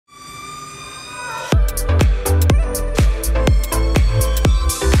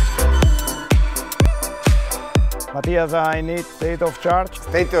Mattias, I need state of charge.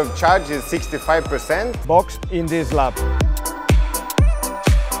 State of charge is 65%. Boxed in this lap.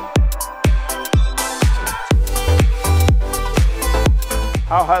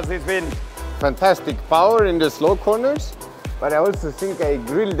 How has it been? Fantastic power in the slow corners, but I also think I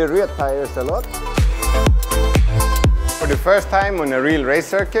grilled the rear tires a lot. For the first time on a real race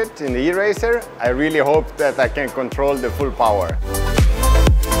circuit in the e-racer, I really hope that I can control the full power.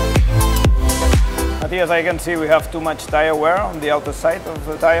 Mattias, I can see we have too much tire wear on the outer side of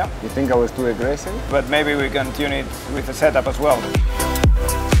the tire. You think I was too aggressive? But maybe we can tune it with the setup as well.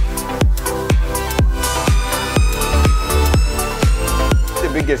 The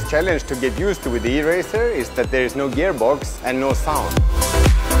biggest challenge to get used to with the e-racer is that there is no gearbox and no sound.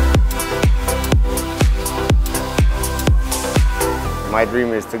 My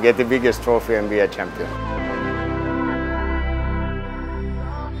dream is to get the biggest trophy and be a champion.